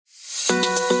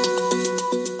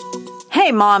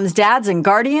Hey moms, dads, and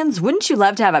guardians, wouldn't you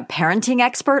love to have a parenting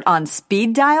expert on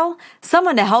speed dial?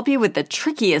 Someone to help you with the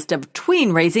trickiest of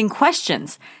tween-raising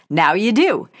questions. Now you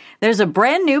do. There's a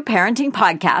brand new parenting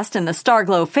podcast in the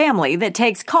Starglow family that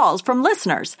takes calls from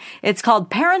listeners. It's called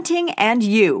Parenting and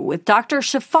You with Dr.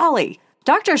 Shefali.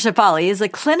 Dr. Shefali is a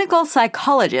clinical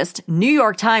psychologist, New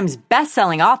York Times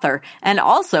bestselling author, and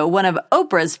also one of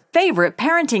Oprah's favorite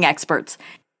parenting experts.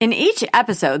 In each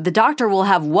episode, the doctor will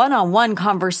have one-on-one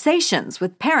conversations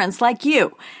with parents like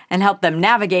you and help them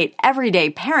navigate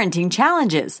everyday parenting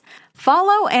challenges.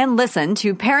 Follow and listen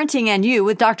to Parenting and You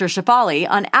with Dr. Shefali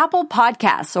on Apple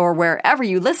Podcasts or wherever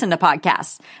you listen to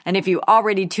podcasts. And if you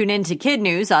already tune in to Kid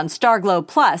News on Starglow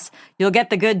Plus, you'll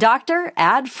get The Good Doctor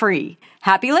ad-free.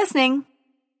 Happy listening!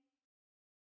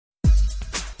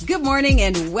 Good morning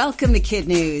and welcome to Kid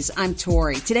News. I'm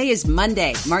Tori. Today is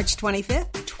Monday, March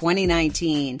 25th,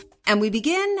 2019. And we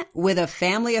begin with a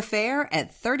family affair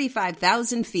at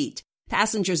 35,000 feet.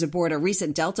 Passengers aboard a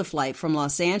recent Delta flight from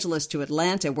Los Angeles to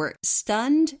Atlanta were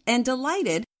stunned and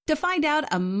delighted to find out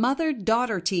a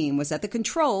mother-daughter team was at the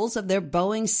controls of their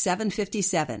Boeing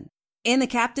 757. In the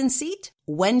captain's seat,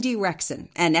 Wendy Rexon,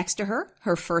 and next to her,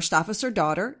 her first officer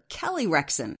daughter, Kelly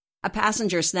Rexon. A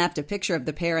passenger snapped a picture of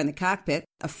the pair in the cockpit,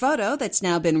 a photo that's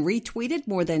now been retweeted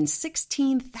more than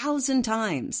 16,000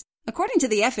 times. According to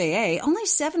the FAA, only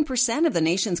 7% of the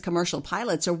nation's commercial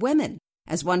pilots are women.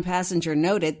 As one passenger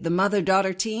noted, the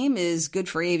mother-daughter team is good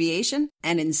for aviation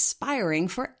and inspiring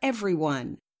for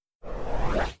everyone.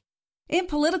 In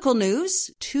political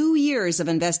news, 2 years of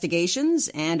investigations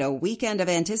and a weekend of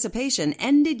anticipation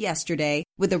ended yesterday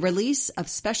with the release of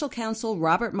Special Counsel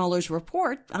Robert Mueller's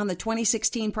report on the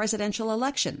 2016 presidential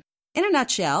election. In a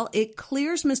nutshell, it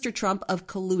clears Mr. Trump of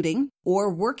colluding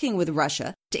or working with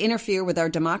Russia to interfere with our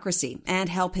democracy and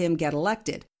help him get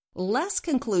elected. Less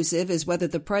conclusive is whether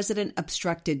the president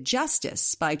obstructed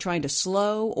justice by trying to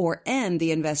slow or end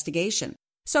the investigation.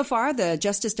 So far, the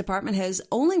Justice Department has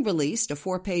only released a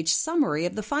 4-page summary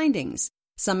of the findings.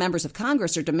 Some members of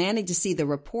Congress are demanding to see the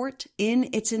report in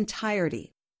its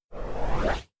entirety.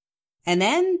 And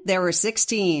then there were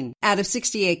 16. Out of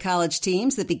 68 college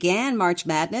teams that began March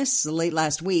Madness late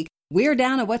last week, we're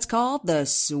down to what's called the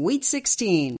Sweet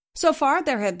 16. So far,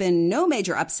 there have been no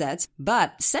major upsets,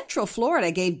 but Central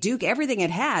Florida gave Duke everything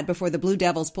it had before the Blue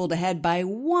Devils pulled ahead by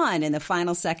 1 in the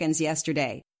final seconds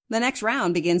yesterday. The next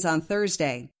round begins on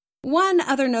Thursday. One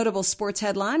other notable sports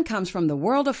headline comes from the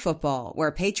world of football,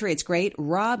 where Patriots great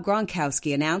Rob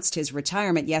Gronkowski announced his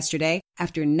retirement yesterday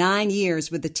after 9 years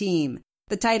with the team.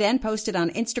 The tight end posted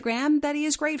on Instagram that he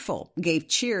is grateful, gave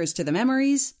cheers to the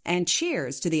memories, and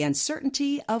cheers to the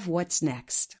uncertainty of what's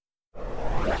next.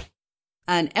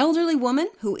 An elderly woman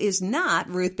who is not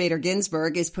Ruth Bader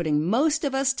Ginsburg is putting most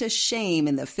of us to shame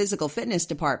in the physical fitness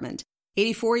department.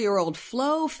 84-year-old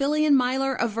Flo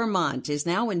Fillion-Myler of Vermont is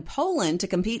now in Poland to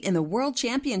compete in the World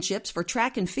Championships for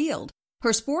track and field.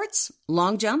 Her sports,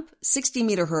 long jump,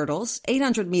 60-meter hurdles,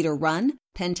 800-meter run,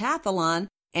 pentathlon,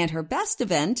 and her best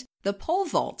event, the pole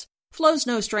vault. Flo's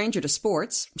no stranger to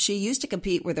sports. She used to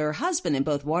compete with her husband in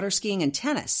both water skiing and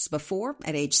tennis before,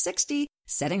 at age 60,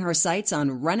 setting her sights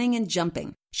on running and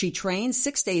jumping. She trains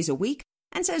 6 days a week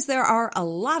and says there are a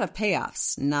lot of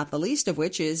payoffs, not the least of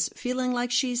which is feeling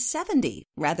like she's 70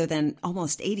 rather than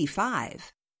almost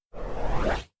 85.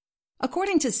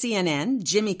 According to CNN,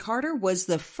 Jimmy Carter was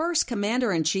the first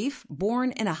commander-in-chief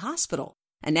born in a hospital,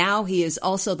 and now he is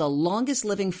also the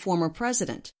longest-living former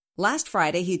president. Last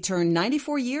Friday, he turned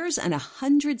 94 years and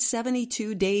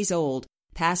 172 days old,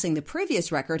 passing the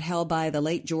previous record held by the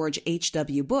late George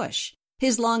H.W. Bush.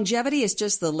 His longevity is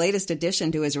just the latest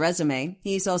addition to his resume.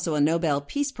 He's also a Nobel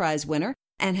Peace Prize winner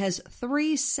and has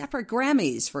 3 separate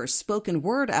Grammys for spoken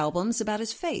word albums about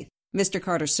his faith. Mr.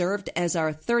 Carter served as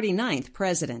our 39th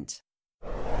president.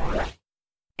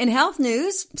 In health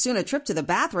news, soon a trip to the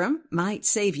bathroom might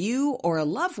save you or a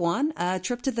loved one a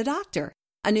trip to the doctor.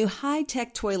 A new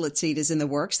high-tech toilet seat is in the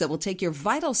works that will take your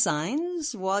vital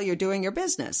signs while you're doing your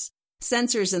business.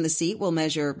 Sensors in the seat will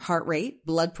measure heart rate,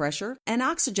 blood pressure, and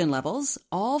oxygen levels,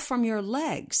 all from your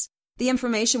legs. The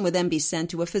information would then be sent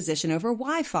to a physician over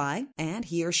Wi-Fi, and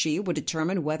he or she would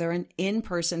determine whether an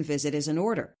in-person visit is in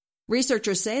order.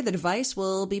 Researchers say the device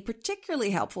will be particularly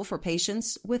helpful for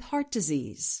patients with heart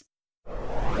disease.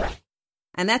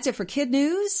 And that's it for Kid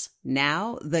News.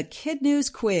 Now, the Kid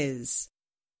News quiz.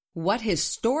 What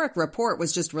historic report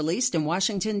was just released in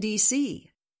Washington, D.C.?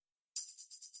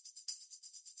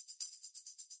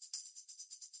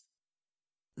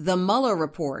 The Mueller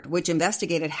report, which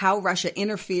investigated how Russia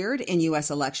interfered in U.S.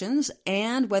 elections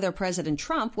and whether President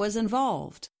Trump was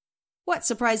involved. What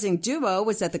surprising duo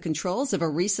was at the controls of a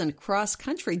recent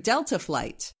cross-country Delta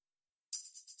flight?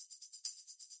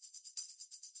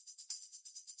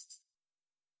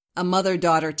 A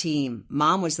mother-daughter team.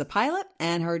 Mom was the pilot,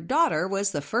 and her daughter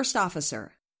was the first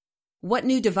officer. What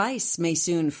new device may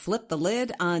soon flip the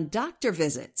lid on doctor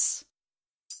visits?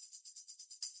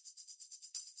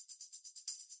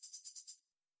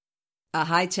 A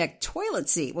high-tech toilet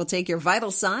seat will take your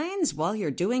vital signs while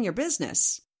you're doing your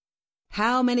business.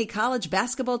 How many college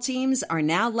basketball teams are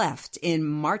now left in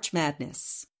March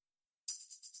Madness?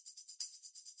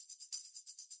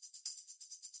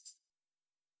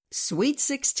 Sweet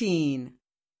 16.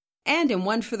 And in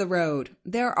One for the Road,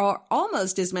 there are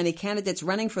almost as many candidates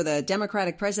running for the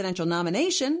Democratic presidential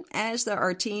nomination as there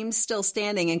are teams still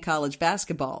standing in college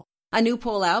basketball. A new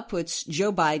poll out puts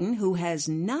Joe Biden, who has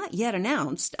not yet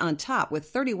announced, on top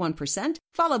with 31%,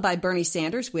 followed by Bernie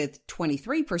Sanders with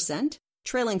 23%,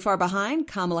 trailing far behind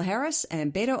Kamala Harris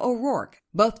and Beto O'Rourke,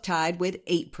 both tied with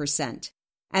 8%.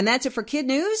 And that's it for Kid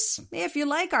News. If you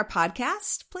like our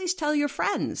podcast, please tell your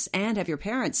friends and have your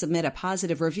parents submit a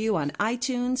positive review on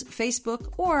iTunes,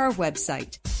 Facebook, or our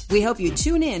website. We hope you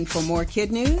tune in for more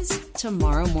Kid News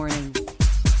tomorrow morning.